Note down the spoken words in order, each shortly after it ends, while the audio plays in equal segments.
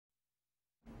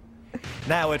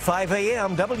Now at 5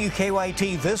 a.m.,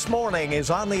 WKYT This Morning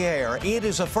is on the air. It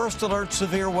is a first alert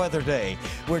severe weather day.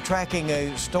 We're tracking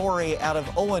a story out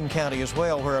of Owen County as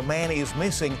well, where a man is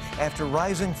missing after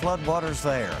rising floodwaters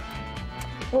there.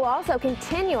 We'll also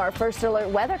continue our first alert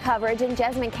weather coverage in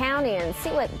Jessamine County and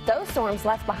see what those storms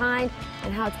left behind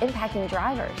and how it's impacting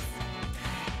drivers.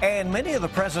 And many of the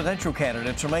presidential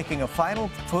candidates are making a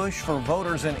final push for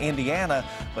voters in Indiana,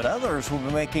 but others will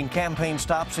be making campaign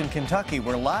stops in Kentucky.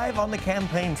 We're live on the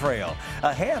campaign trail.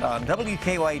 Ahead on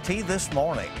WKYT This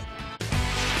Morning.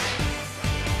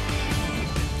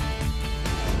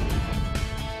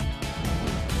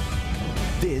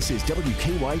 This is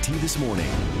WKYT This Morning.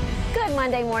 Good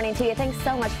Monday morning to you. Thanks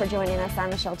so much for joining us. I'm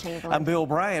Michelle Chamberlain. I'm Bill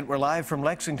Bryant. We're live from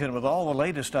Lexington with all the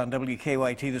latest on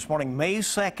WKYT This Morning. May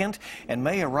 2nd, and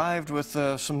May arrived with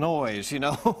some noise, you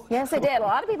know. Yes, it did. A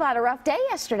lot of people had a rough day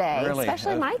yesterday, really?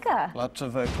 Especially Micah. Lots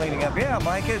of cleaning up. Yeah,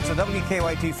 Micah, it's a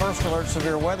WKYT First Alert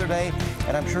Severe Weather Day,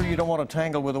 and I'm sure you don't want to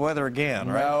tangle with the weather again,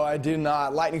 right? No, I do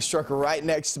not. Lightning struck right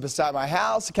beside my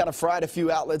house. It kind of fried a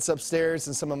few outlets upstairs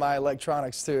and some of my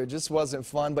electronics, too. It just wasn't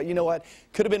fun. But you know what?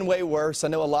 Could have been way worse. I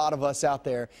know a lot of us out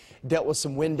there dealt with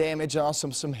some wind damage and also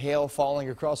some hail falling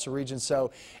across the region.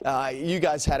 So you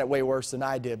guys had it way worse than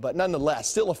I did. But nonetheless,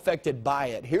 still affected by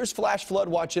it. Here's flash flood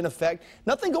watch in effect.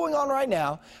 Nothing going on right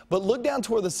now, but look down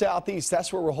toward the southeast.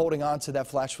 That's where we're holding on to that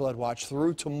flash flood watch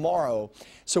through tomorrow.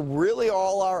 So really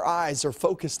all our eyes are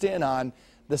focused in on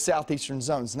the southeastern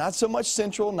zones. Not so much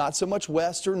central, not so much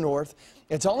west or north.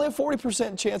 It's only a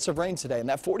 40% chance of rain today, and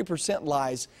that 40%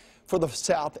 lies for the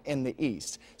south and the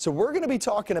east. So we're going to be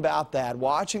talking about that,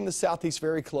 watching the southeast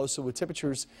very closely with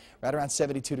temperatures right around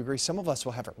 72 degrees. Some of us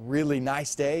will have a really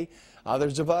nice day.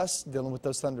 Others of us dealing with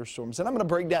those thunderstorms. And I'm going to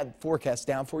break that forecast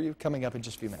down for you coming up in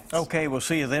just a few minutes. Okay, we'll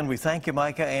see you then. We thank you,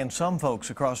 Micah. And some folks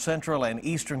across central and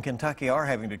eastern Kentucky are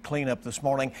having to clean up this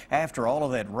morning after all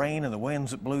of that rain and the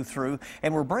winds that blew through.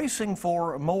 And we're bracing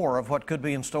for more of what could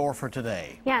be in store for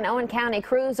today. Yeah, and Owen County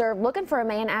crews are looking for a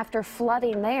man after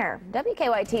flooding there.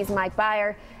 WKYT's Mike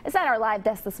Byer is at our live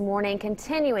desk this morning,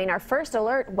 continuing our first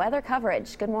alert weather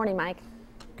coverage. Good morning, Mike.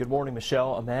 Good morning,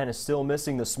 Michelle. A man is still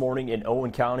missing this morning in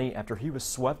Owen County after he was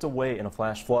swept away in a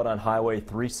flash flood on Highway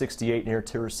 368 near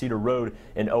Teresita Road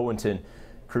in Owenton.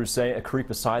 Crews say a creek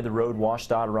beside the road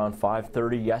washed out around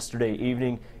 5:30 yesterday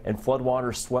evening, and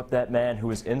floodwaters swept that man who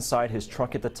was inside his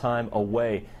truck at the time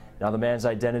away. Now the man's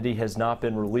identity has not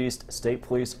been released. State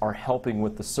police are helping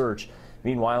with the search.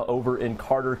 Meanwhile, over in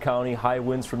Carter County, high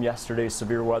winds from yesterday's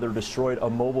severe weather destroyed a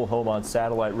mobile home on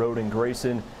Satellite Road in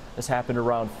Grayson. This happened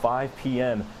around 5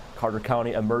 p.m. Carter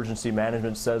County Emergency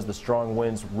Management says the strong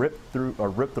winds ripped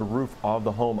the roof of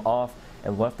the home off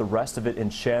and left the rest of it in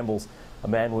shambles. A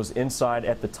man was inside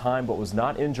at the time but was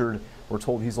not injured. We're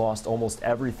told he's lost almost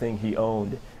everything he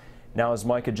owned. Now, as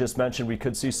Mike had just mentioned, we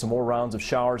could see some more rounds of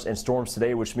showers and storms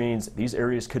today, which means these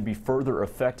areas could be further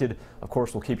affected. Of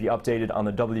course, we'll keep you updated on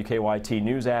the WKYT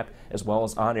News app as well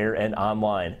as on air and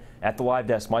online. At the live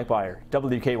desk, Mike Byer,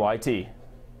 WKYT.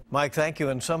 Mike, thank you.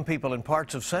 And some people in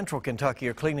parts of central Kentucky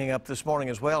are cleaning up this morning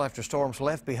as well after storms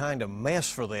left behind a mess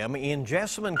for them. In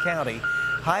Jessamine County,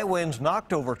 high winds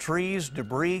knocked over trees,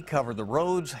 debris covered the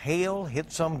roads, hail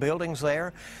hit some buildings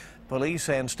there. Police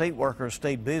and state workers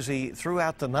stayed busy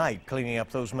throughout the night cleaning up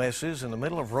those messes in the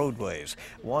middle of roadways.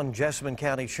 One Jessamine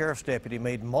County Sheriff's deputy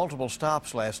made multiple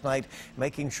stops last night,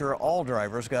 making sure all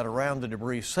drivers got around the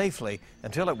debris safely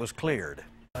until it was cleared.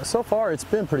 So far, it's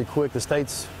been pretty quick. The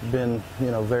state's been,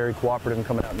 very cooperative in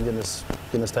coming out and getting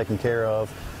this taken care of.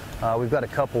 We've got a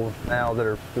couple now that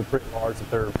are pretty large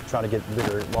that they're trying to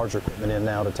get larger equipment in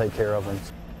now to take care of them.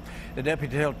 The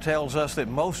deputy tells us that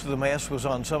most of the mess was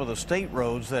on some of the state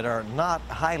roads that are not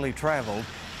highly traveled.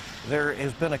 There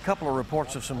has been a couple of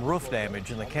reports of some roof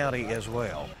damage in the county as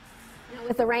well.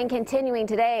 With the rain continuing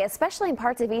today, especially in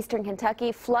parts of eastern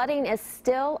Kentucky, flooding is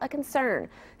still a concern.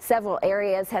 Several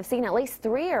areas have seen at least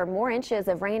 3 or more inches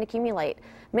of rain accumulate.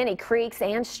 Many creeks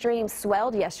and streams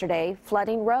swelled yesterday,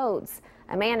 flooding roads.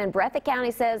 A man in Breathitt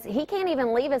County says he can't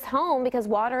even leave his home because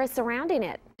water is surrounding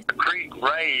it. The creek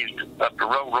raised up to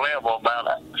road level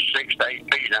about 6 to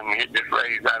 8 feet. I mean, it just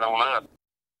raised right on up.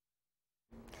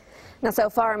 Now, so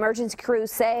far, emergency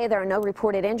crews say there are no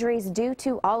reported injuries due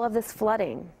to all of this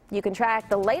flooding. You can track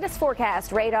the latest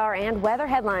forecast, radar, and weather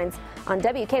headlines on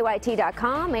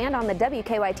WKYT.com and on the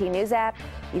WKYT News app.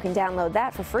 You can download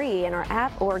that for free in our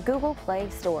app or Google Play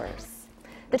stores.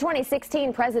 The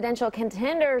 2016 presidential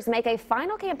contenders make a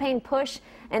final campaign push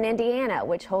in Indiana,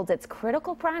 which holds its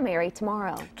critical primary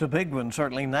tomorrow. It's a big one.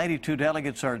 Certainly 92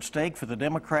 delegates are at stake for the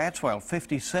Democrats, while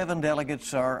 57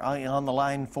 delegates are on the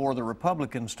line for the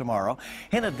Republicans tomorrow.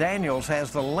 Hannah Daniels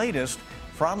has the latest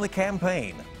from the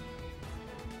campaign.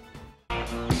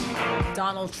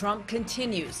 Donald Trump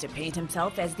continues to paint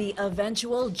himself as the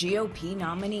eventual GOP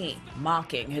nominee,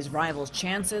 mocking his rival's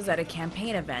chances at a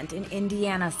campaign event in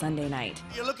Indiana Sunday night.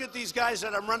 You look at these guys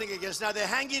that I'm running against now, they're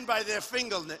hanging by their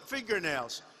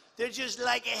fingernails. They're just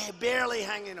like barely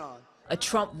hanging on. A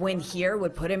Trump win here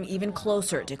would put him even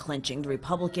closer to clinching the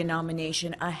Republican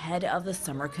nomination ahead of the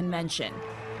summer convention.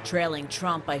 Trailing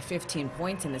Trump by 15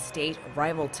 points in the state,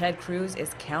 rival Ted Cruz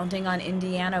is counting on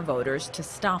Indiana voters to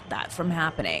stop that from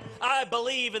happening. I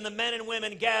believe in the men and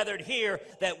women gathered here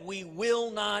that we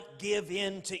will not give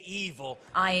in to evil.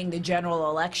 Eyeing the general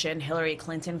election, Hillary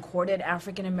Clinton courted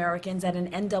African Americans at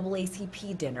an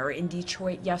NAACP dinner in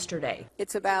Detroit yesterday.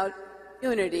 It's about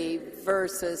unity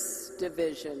versus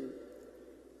division,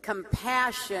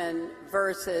 compassion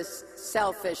versus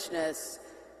selfishness,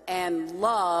 and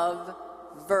love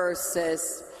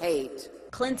versus hate.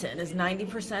 Clinton is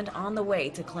 90% on the way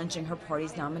to clinching her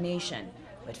party's nomination,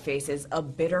 but faces a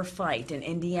bitter fight in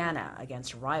Indiana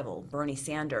against rival Bernie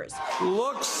Sanders.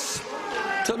 Looks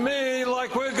to me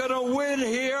like we're going to win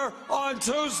here on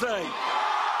Tuesday.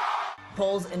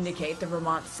 Polls indicate the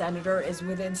Vermont senator is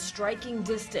within striking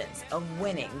distance of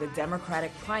winning the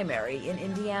Democratic primary in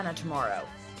Indiana tomorrow.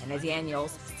 Kenna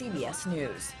Daniels, CBS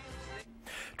News.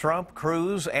 Trump,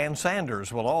 Cruz, and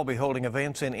Sanders will all be holding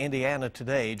events in Indiana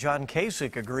today. John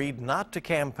Kasich agreed not to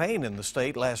campaign in the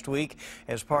state last week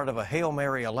as part of a Hail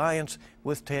Mary alliance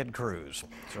with Ted Cruz.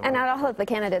 And not all of the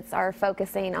candidates are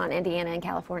focusing on Indiana and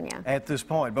California. At this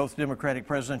point, both Democratic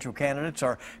presidential candidates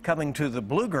are coming to the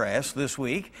Bluegrass this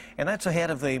week, and that's ahead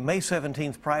of the May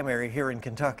 17th primary here in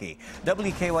Kentucky.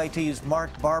 WKYT's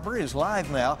Mark Barber is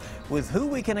live now with who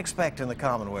we can expect in the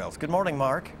Commonwealth. Good morning,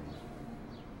 Mark.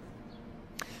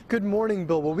 Good morning,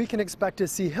 Bill. Well, we can expect to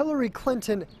see Hillary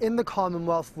Clinton in the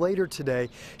Commonwealth later today.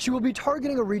 She will be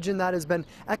targeting a region that has been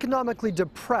economically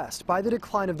depressed by the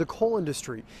decline of the coal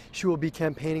industry. She will be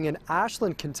campaigning in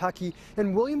Ashland, Kentucky,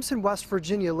 and Williamson, West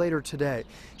Virginia later today.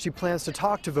 She plans to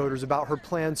talk to voters about her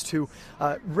plans to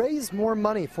raise more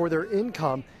money for their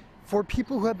income for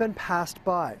people who have been passed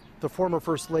by. The former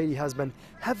First Lady has been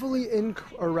heavily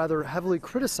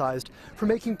criticized for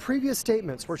making previous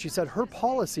statements where she said her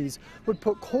policies would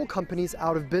put coal companies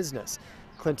out of business.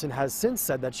 Clinton has since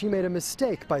said that she made a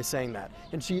mistake by saying that,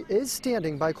 and she is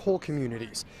standing by coal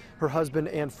communities. Her husband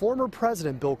and former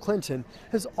President Bill Clinton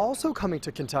is also coming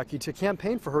to Kentucky to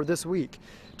campaign for her this week.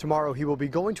 Tomorrow he will be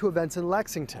going to events in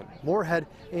Lexington, Moorhead,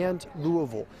 and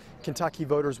Louisville. Kentucky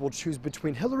voters will choose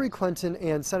between Hillary Clinton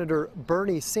and Senator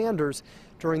Bernie Sanders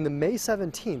during the May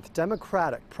 17th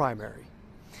Democratic primary.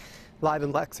 Live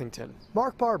in Lexington,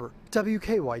 Mark Barber,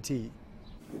 WKYT.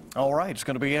 All right, it's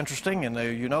going to be interesting, and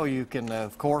you can,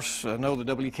 of course, know that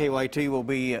WKYT will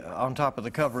be on top of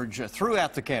the coverage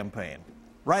throughout the campaign,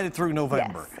 right through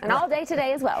November. Yes, and all day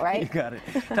today as well, right? You got it.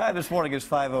 Time this morning is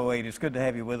 5:08. It's good to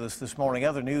have you with us this morning.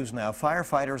 Other news now,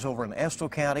 firefighters over in Estill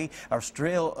County are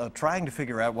still trying to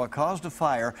figure out what caused a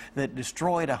fire that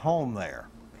destroyed a home there.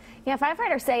 Yeah,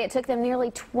 firefighters say it took them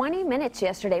nearly 20 minutes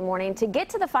yesterday morning to get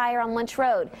to the fire on Lynch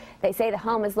Road. They say the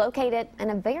home is located in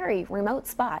a very remote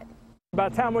spot. By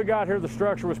the time we got here, the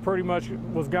structure was pretty much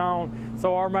gone.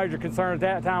 So our major concern at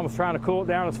that time was trying to cool it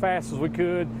down as fast as we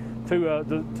could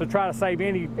to try to save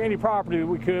any property that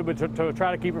we could, but to try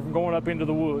to keep it from going up into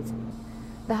the woods.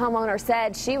 The homeowner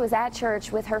said she was at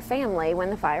church with her family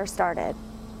when the fire started.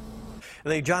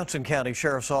 The Johnson County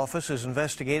Sheriff's Office is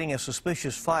investigating a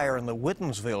suspicious fire in the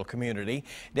Whittensville community.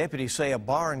 Deputies say a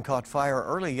barn caught fire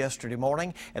early yesterday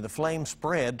morning and the flames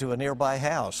spread to a nearby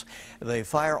house. The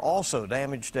fire also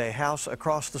damaged a house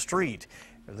across the street.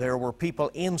 There were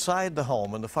people inside the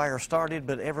home when the fire started,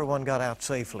 but everyone got out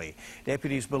safely.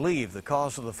 Deputies believe the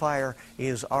cause of the fire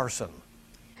is arson.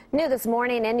 New this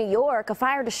morning in New York, a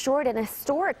fire destroyed an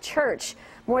historic church.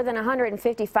 More than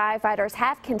 150 firefighters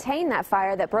have contained that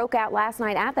fire that broke out last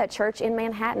night at that church in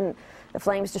Manhattan. The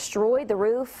flames destroyed the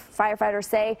roof. Firefighters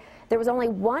say there was only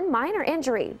one minor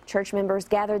injury. Church members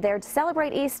gathered there to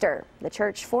celebrate Easter. The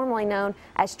church, formerly known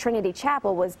as Trinity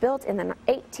Chapel, was built in the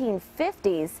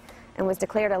 1850s and was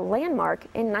declared a landmark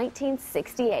in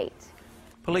 1968.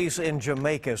 Police in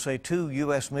Jamaica say 2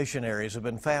 U.S. missionaries have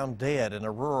been found dead in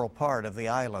a rural part of the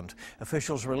island.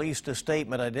 Officials released a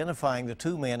statement identifying the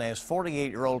 2 men as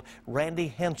 48-year-old Randy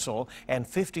Hensel and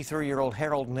 53-year-old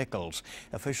Harold Nichols.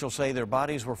 Officials say their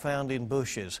bodies were found in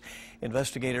bushes.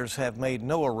 Investigators have made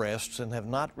no arrests and have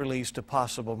not released a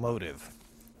possible motive.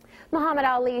 Muhammad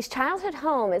Ali's childhood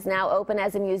home is now open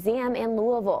as a museum in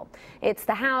Louisville. It's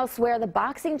the house where the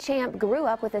boxing champ grew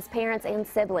up with his parents and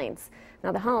siblings.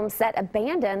 Now, the home sat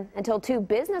abandoned until two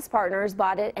business partners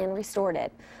bought it and restored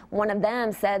it. One of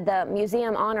them said the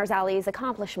museum honors Ali's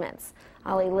accomplishments.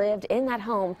 Ali lived in that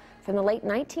home from the late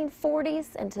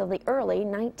 1940s until the early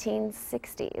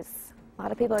 1960s. A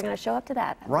lot of people are going to show up to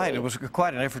that. Right. It was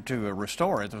quite an effort to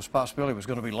restore it. There was a possibility it was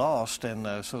going to be lost,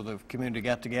 and so the community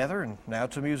got together, and now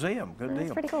it's a museum. Good deal.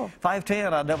 That's pretty cool.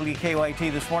 5:10 on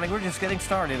WKYT this morning. We're just getting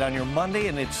started on your Monday,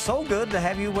 and it's so good to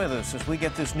have you with us as we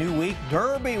get this new week,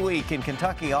 Derby Week in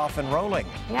Kentucky, off and rolling.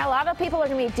 Yeah, a lot of people are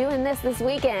going to be doing this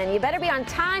weekend. You better be on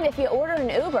time if you order an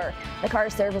Uber. The car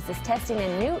service is testing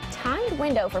a new timed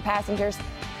window for passengers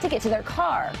to get to their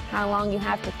car. How long you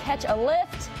have to catch a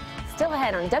lift? Still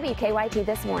ahead on WKYT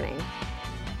this morning.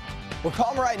 We're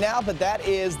calm right now, but that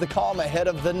is the calm ahead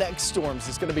of the next storms.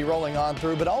 It's going to be rolling on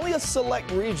through, but only a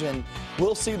select region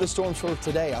will see the storms for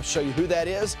today. I'll show you who that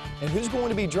is and who's going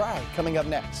to be dry coming up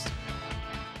next.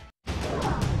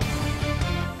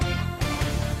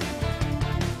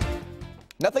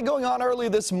 Nothing going on early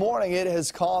this morning. It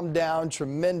has calmed down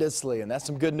tremendously, and that's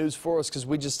some good news for us because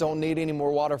we just don't need any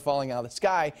more water falling out of the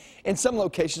sky. In some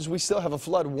locations, we still have a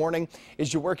flood warning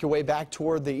as you work your way back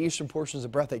toward the eastern portions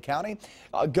of Breathitt County.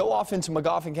 Go off into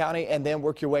Magoffin County and then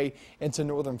work your way into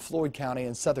northern Floyd County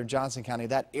and southern Johnson County.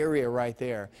 That area right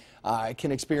there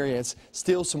can experience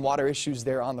still some water issues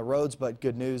there on the roads, but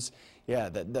good news, yeah,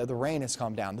 the rain has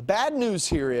calmed down. The bad news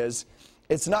here is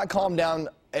it's not calmed down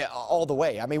all the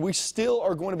way. I mean, we still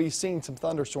are going to be seeing some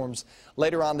thunderstorms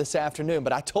later on this afternoon.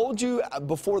 But I told you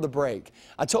before the break,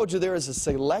 I told you there is a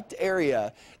select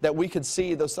area that we could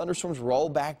see those thunderstorms roll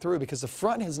back through because the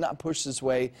front has not pushed its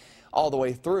way all the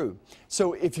way through.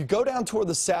 So if you go down toward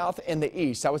the south and the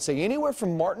east, I would say anywhere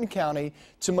from Martin County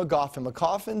to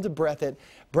Magoffin to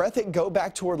Breathitt, go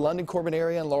back toward London, Corbin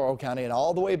area and Laurel County and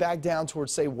all the way back down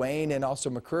towards, say, Wayne and also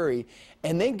McCreary,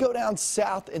 and then go down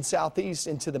south and southeast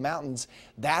into the mountains.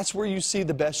 That's where you see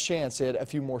the best chance at a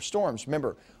few more storms.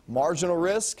 Remember, marginal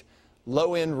risk,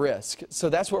 low-end risk. So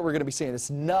that's what we're going to be seeing.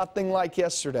 It's nothing like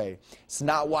yesterday. It's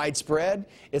not widespread.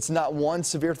 It's not one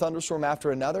severe thunderstorm after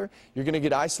another. You're going to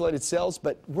get isolated cells,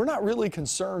 but we're not really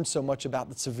concerned so much about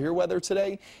the severe weather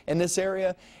today in this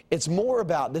area. It's more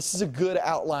about, this is a good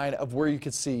outline of where you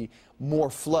could see more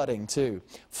flooding too.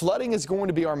 Flooding is going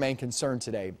to be our main concern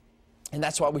today, and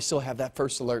that's why we still have that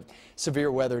first alert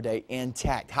severe weather day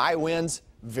intact. High winds,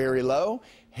 very low.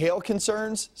 Hail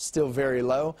concerns, still very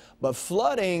low, but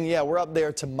flooding, yeah, we're up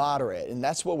there to moderate, and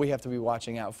that's what we have to be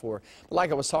watching out for. But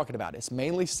like I was talking about, it's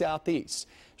mainly southeast.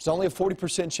 There's only a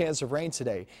 40% chance of rain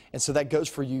today, and so that goes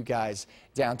for you guys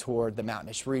down toward the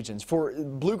mountainous regions. For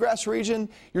bluegrass region,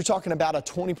 you're talking about a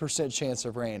 20% chance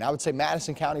of rain. I would say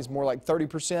Madison County is more like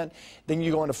 30%. Then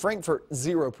you go into Frankfort,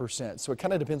 0%. So it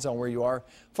kind of depends on where you are.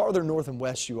 Farther north and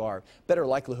west you are, better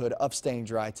likelihood of staying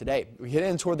dry today. We get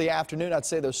in toward the afternoon, I'd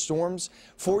say those storms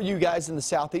for you guys in the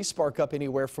southeast spark up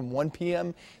anywhere from 1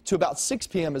 p.m. to about 6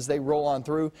 p.m. as they roll on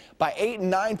through. By 8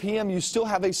 and 9 p.m., you still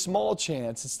have a small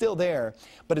chance. It's still there,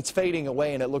 but it's fading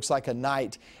away, and it looks like a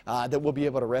night that we'll be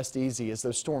able to rest easy as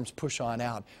those storms push on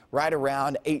out right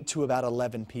around 8 to about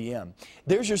 11 p.m.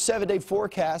 There's your 7-day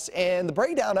forecast, and the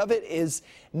breakdown of it is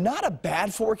not a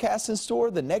bad forecast in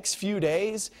store. The next few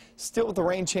days, still with the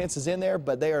rain chances in there,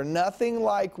 but they are nothing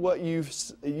like what you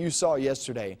saw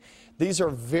yesterday. These are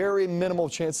very minimal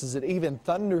chances at even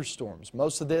thunderstorms.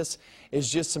 Most of this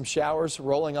is just some showers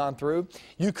rolling on through.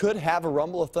 You could have a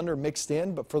rumble of thunder mixed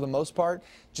in, but for the most part,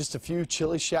 just a few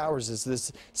chilly showers as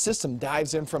this system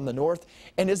dives in from the north.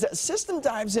 And as that system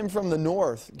dives in from the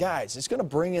north, guys, it's going to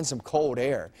bring in some cold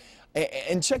air.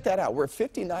 And check that out. We're at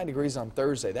 59 degrees on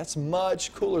Thursday. That's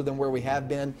much cooler than where we have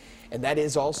been. And that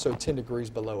is also 10 degrees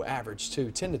below average, too.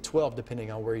 10 to 12,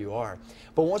 depending on where you are.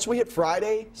 But once we hit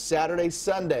Friday, Saturday,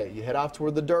 Sunday, you head off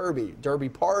toward the Derby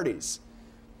parties.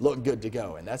 Look good to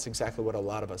go. And that's exactly what a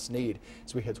lot of us need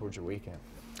as we head towards your weekend.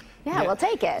 Yeah, we'll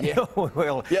take it. Yeah,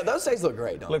 well, yeah, those days look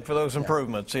great, don't Look they? for those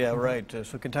improvements. Yeah, right.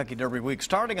 So Kentucky Derby Week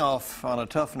starting off on a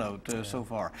tough note so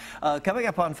far. Coming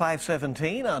up on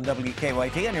 5:17 on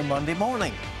WKYT on your Monday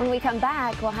morning. When we come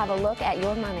back, we'll have a look at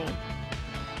your money.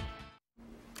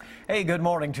 Hey, good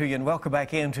morning to you, and welcome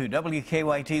back into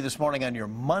WKYT this morning on your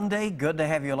Monday. Good to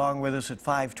have you along with us at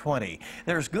 5:20.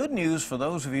 There's good news for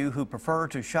those of you who prefer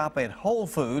to shop at Whole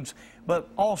Foods, but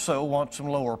also want some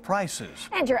lower prices.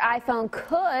 And your iPhone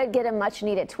could get a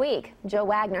much-needed tweak. Joe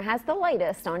Wagner has the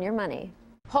latest on your money.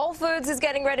 Whole Foods is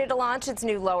getting ready to launch its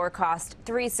new lower-cost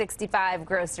 $3.65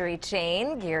 grocery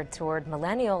chain geared toward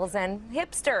millennials and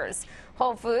hipsters.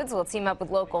 Whole Foods will team up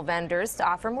with local vendors to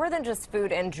offer more than just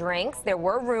food and drinks. There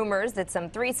were rumors that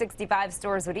some 365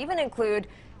 stores would even include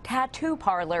tattoo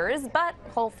parlors, but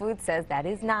Whole Foods says that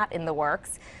is not in the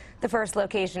works. The first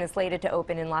location is slated to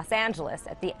open in Los Angeles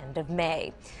at the end of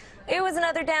May. It was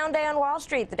another down day on Wall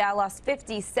Street. The Dow lost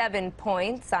 57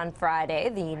 points on Friday.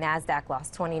 The Nasdaq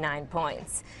lost 29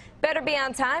 points. Better be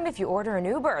on time if you order an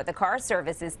Uber. The car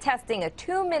service is testing a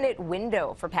 2-minute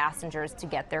window for passengers to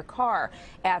get their car.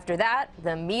 After that,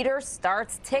 the meter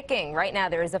starts ticking. Right now,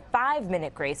 there is a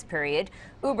 5-minute grace period.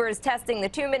 Uber is testing the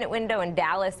 2-minute window in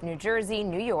Dallas, New Jersey,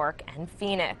 New York, and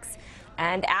Phoenix.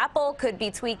 And Apple could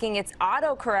be tweaking its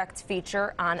autocorrect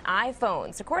feature on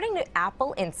iPhones. According to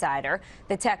Apple Insider,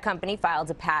 the tech company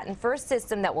filed a patent for a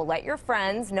system that will let your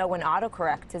friends know when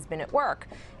autocorrect has been at work.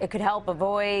 It could help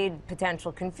avoid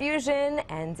potential confusion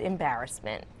and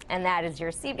embarrassment. And that is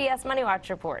your CBS Money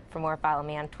Watch report. For more, follow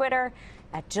me on Twitter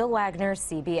at Jill Wagner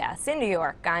CBS. In New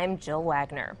York, I'm Jill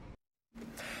Wagner.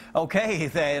 Okay,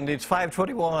 and it's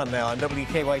 5:21 now on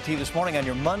WKYT this morning on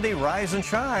your Monday Rise and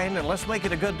Shine, and let's make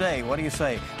it a good day. What do you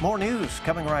say? More news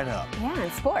coming right up. Yeah,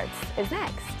 and sports is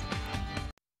next.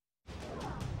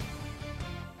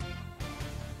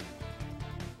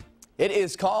 It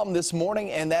is calm this morning,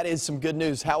 and that is some good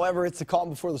news. However, it's the calm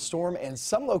before the storm, and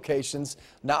some locations,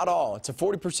 not all. It's a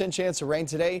 40% chance of rain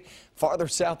today. Farther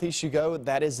southeast you go,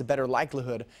 that is the better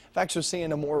likelihood of actually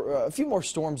seeing a few more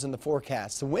storms in the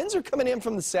forecast. The winds are coming in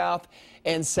from the south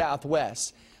and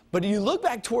southwest. But you look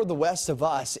back toward the west of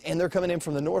us, and they're coming in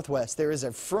from the northwest. There is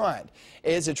a front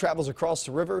as it travels across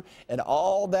the river, and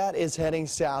all that is heading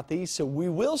southeast. So we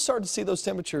will start to see those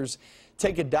temperatures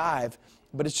take a dive,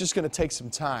 but it's just going to take some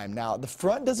time. Now, the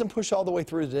front doesn't push all the way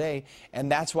through today,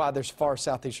 and that's why there's far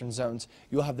southeastern zones.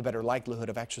 You'll have the better likelihood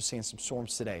of actually seeing some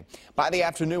storms today. By the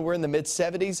afternoon, we're in the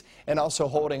mid-70s and also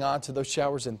holding on to those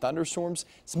showers and thunderstorms.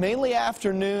 It's mainly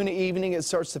afternoon, evening. It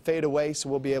starts to fade away, so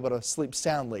we'll be able to sleep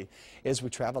soundly as we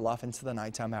travel off into the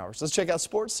nighttime hours. Let's check out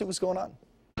sports, see what's going on.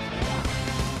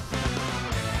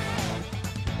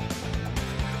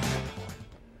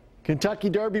 Kentucky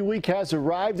Derby week has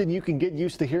arrived, and you can get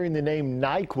used to hearing the name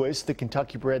Nyquist. The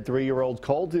Kentucky-bred 3-year-old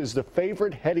colt is the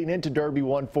favorite heading into Derby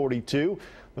 142.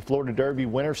 The Florida Derby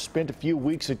winner spent a few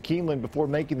weeks at Keeneland before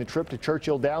making the trip to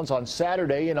Churchill Downs on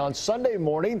Saturday, and on Sunday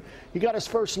morning, he got his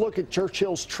first look at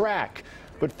Churchill's track.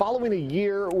 But following a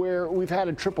year where we've had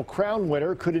a Triple Crown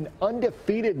winner, could an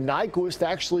undefeated Nyquist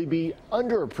actually be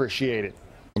underappreciated?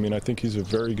 I mean, I think he's a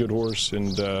very good horse,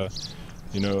 and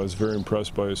you know, I was very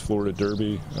impressed by his Florida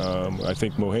Derby. I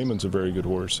think Mohayman's a very good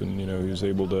horse, and you know, he was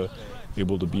able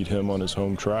to beat him on his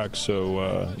home track.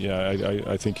 So yeah,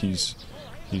 I think he's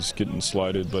getting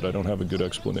slighted, but I don't have a good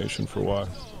explanation for why.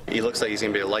 He looks like he's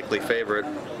going to be a likely favorite.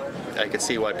 I can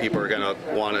see why people are going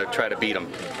to want to try to beat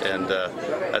him, and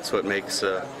that's what makes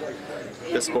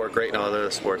this sport great and all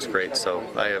other sports great. So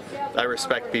I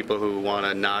respect people who want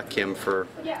to knock him for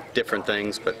different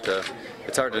things, but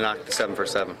it's hard to knock the 7 for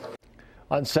 7.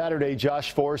 On Saturday,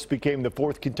 Josh Forrest became the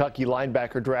 4th Kentucky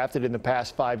linebacker drafted in the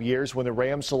past 5 years when the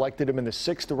Rams selected him in the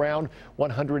 6th round,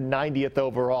 190th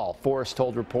overall. Forrest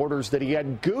told reporters that he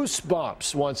had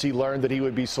goosebumps once he learned that he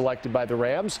would be selected by the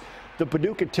Rams. The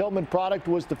Paducah Tillman product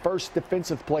was the first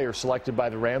defensive player selected by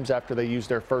the Rams after they used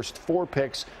their first 4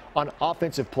 picks on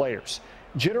offensive players.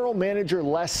 General Manager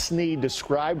Les Snead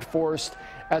described Forrest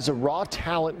as a raw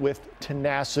talent with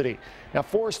tenacity. Now,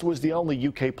 Forrest was the only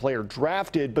UK player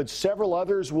drafted, but several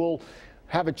others will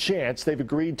have a chance. They've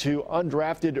agreed to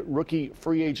undrafted rookie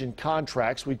free agent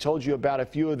contracts. We told you about a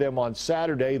few of them on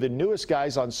Saturday. The newest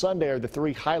guys on Sunday are the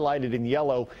 3 highlighted in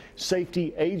yellow.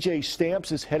 Safety A.J.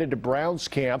 Stamps is headed to Browns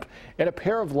camp, and a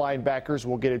pair of linebackers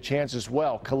will get a chance as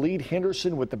well. Khalid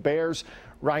Henderson with the Bears,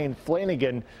 Ryan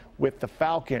Flanagan with the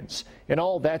Falcons. In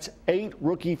all, that's 8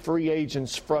 rookie free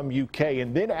agents from UK.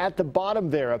 And then at the bottom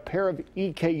there, a pair of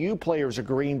EKU players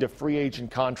agreeing to free agent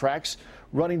contracts.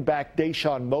 Running back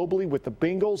Deshaun Mobley with the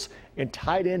Bengals and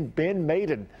tight end Ben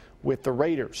Maiden with the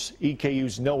Raiders.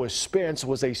 EKU's Noah Spence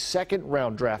was a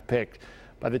 2nd-round draft pick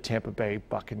by the Tampa Bay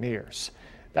Buccaneers.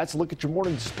 That's a look at your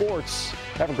morning sports.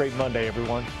 Have a great Monday,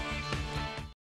 everyone.